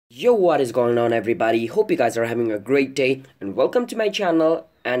Yo, what is going on everybody? Hope you guys are having a great day and welcome to my channel.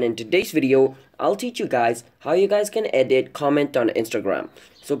 And in today's video, I'll teach you guys how you guys can edit comment on Instagram.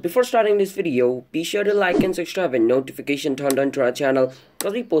 So before starting this video, be sure to like and subscribe and notification turned on to our channel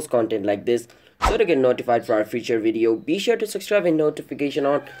because we post content like this. So to get notified for our future video, be sure to subscribe and notification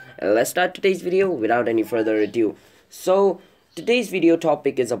on. And let's start today's video without any further ado. So today's video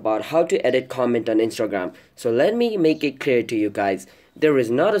topic is about how to edit comment on Instagram. So let me make it clear to you guys. There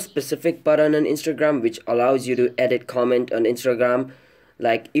is not a specific button on Instagram which allows you to edit comment on Instagram.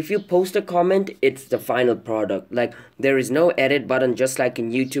 Like if you post a comment, it's the final product. Like there is no edit button, just like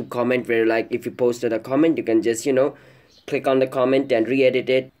in YouTube comment, where like if you posted a comment, you can just click on the comment and re-edit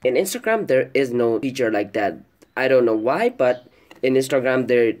it. In Instagram there is no feature like that. I don't know why, but in Instagram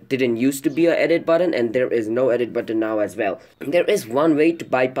there didn't used to be a edit button, and there is no edit button now as well. There is one way to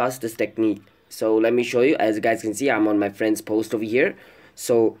bypass this technique. So let me show you. As you guys can see, I'm on my friend's post over here.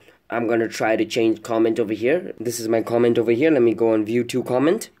 So I'm gonna try to change comment over here. This is my comment over here. Let me go on view to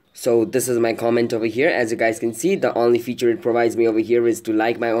comment. So this is my comment over here. As you guys can see, the only feature it provides me over here is to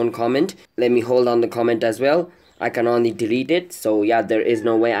like my own comment. Let me hold on the comment as well. I can only delete it. So yeah, there is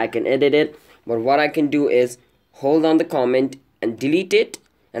no way I can edit it. But what I can do is hold on the comment and delete it.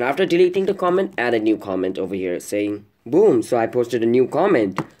 And after deleting the comment, add a new comment over here saying boom. So I posted a new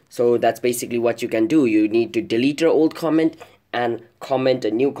comment. So that's basically what you can do. You need to delete your old comment and comment a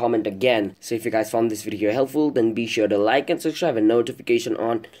new comment again. So if you guys found this video helpful, then be sure to like and subscribe and notification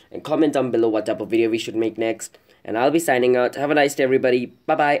on, and comment down below what type of video we should make next. And I'll be signing out. Have a nice day everybody.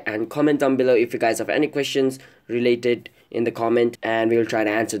 Bye bye, and comment down below if you guys have any questions related in the comment, and we'll try to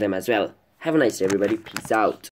answer them as well. Have a nice day everybody. Peace out.